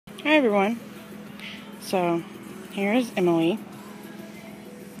Hi everyone. So here's Emily.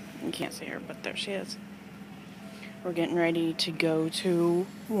 You can't see her, but there she is. We're getting ready to go to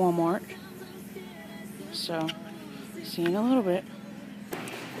Walmart. So see you in a little bit.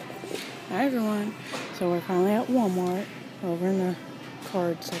 Hi everyone. So we're finally at Walmart over in the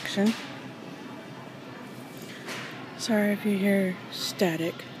card section. Sorry if you hear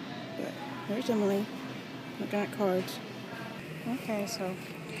static, but here's Emily looking at cards. Okay, so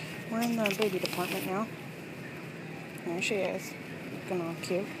we're in the baby department now. There she is, looking all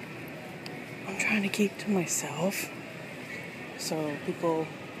cute. I'm trying to keep to myself so people,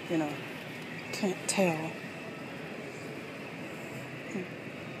 can't tell.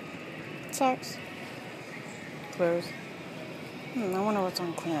 Socks. Clothes. I wonder what's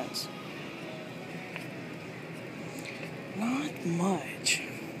on clearance. Not much.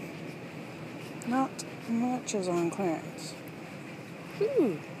 Not much is on clearance.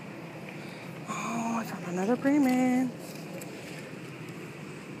 Ooh. Oh, I found another Bremen.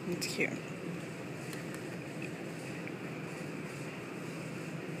 It's cute.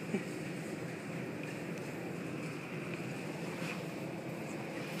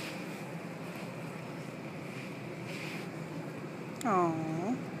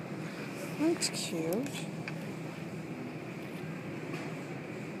 Oh, that's cute.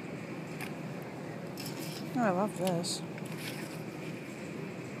 Oh, I love this.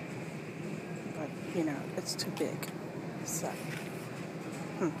 But, it's too big. So,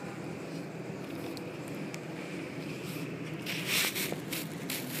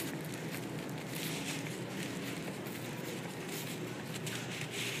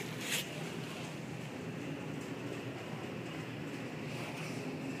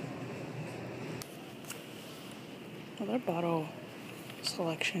 Well, their bottle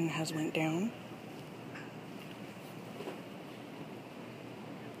selection has went down.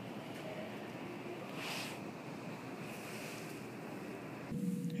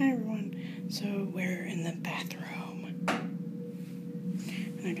 Hi everyone. So we're in the bathroom.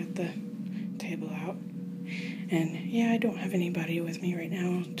 And I got the table out. And yeah, I don't have anybody with me right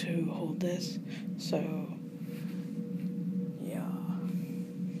now to hold this. So yeah.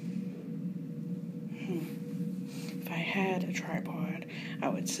 If I had a tripod, I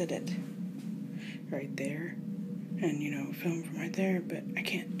would sit it right there and, film from right there, but I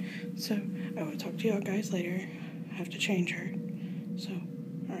can't. So I will talk to y'all guys later. I have to change her. So,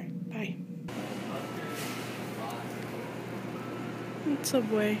 alright, bye.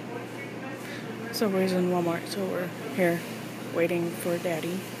 Subway. Subway's in Walmart, so we're here waiting for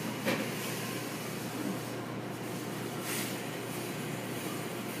Daddy.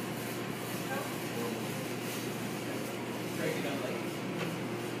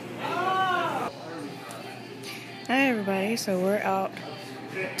 Hi everybody, so we're out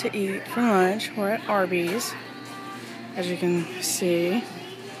to eat for lunch. We're at Arby's, as you can see.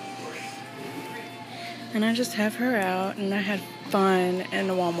 And I just have her out, and I had fun in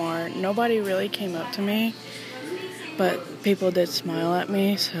the Walmart. Nobody really came up to me, but people did smile at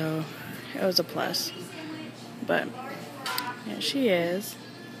me, so it was a plus. But yeah, she is.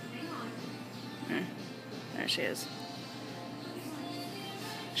 There she is.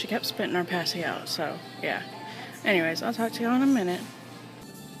 She kept spitting her passy out, so yeah. Anyways, I'll talk to y'all in a minute.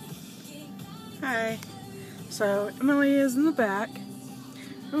 Hi. So Emily is in the back.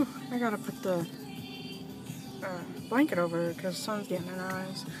 Ooh, I gotta put the blanket over her because the sun's getting in her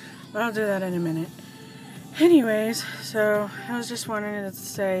eyes. But I'll do that in a minute. Anyways, so I was just wanting to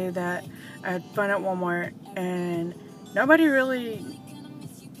say that I had fun at Walmart and nobody really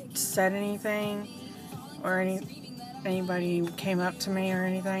said anything or anybody came up to me or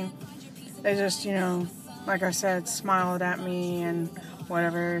anything. They just, like I said, smiled at me and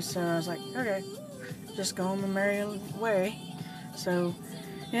whatever. So I was like, okay, just go on my merry way. So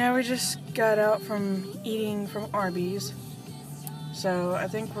yeah, we just got out from eating from Arby's. So I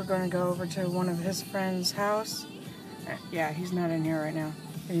think we're going to go over to one of his friends' house. Yeah, he's not in here right now.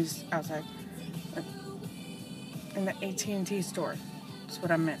 He's outside. In the AT&T store. That's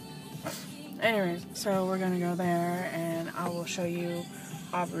what I meant. Anyways, so we're going to go there and I will show you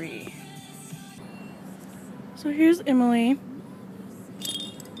Aubrey. So here's Emily.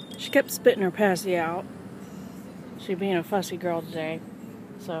 She kept spitting her passy out. She being a fussy girl today.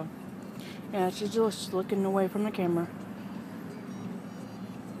 So, yeah, she's just looking away from the camera.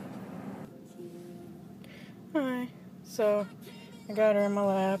 Hi. So, I got her in my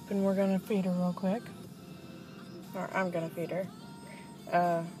lap and we're going to feed her real quick. Or I'm going to feed her.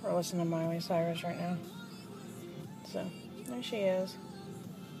 We're listening to Miley Cyrus right now. So, there she is.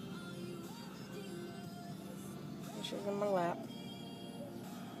 And she's in my lap.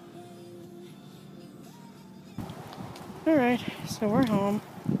 Alright, so we're home.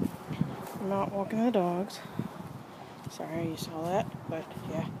 I'm out walking the dogs. Sorry you saw that, but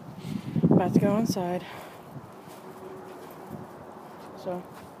yeah. About to go inside. So,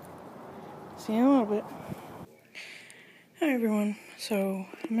 see you in a little bit. Hi everyone. So,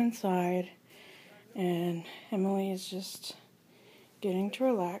 I'm inside, and Emily is just getting to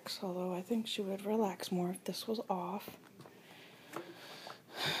relax, although I think she would relax more if this was off.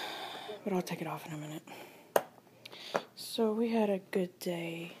 But I'll take it off in a minute. So, we had a good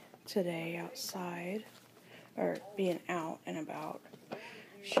day today outside, or being out and about.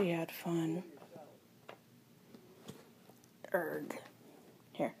 She had fun. Erg.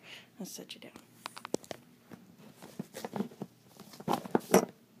 Here, let's set you down.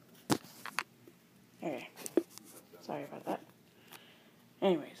 Okay. Sorry about that.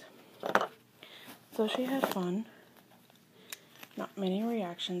 Anyways. So she had fun. Not many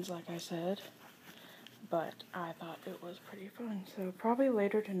reactions, like I said. But I thought it was pretty fun. So probably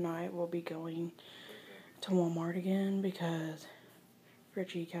later tonight we'll be going to Walmart again because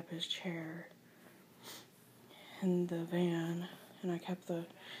Richie kept his chair in the van. And I kept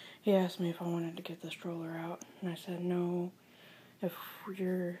he asked me if I wanted to get the stroller out. And I said no. If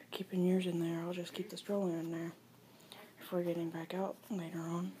you're keeping yours in there, I'll just keep the stroller in there if we're getting back out later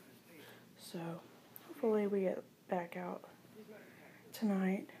on. So, hopefully we get back out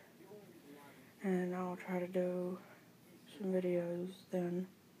tonight, and I'll try to do some videos then.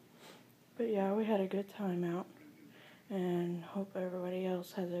 But yeah, we had a good time out, and hope everybody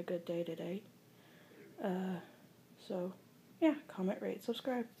else has a good day today. So, yeah, comment, rate,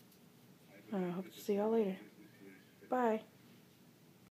 subscribe. I hope to see y'all later. Bye.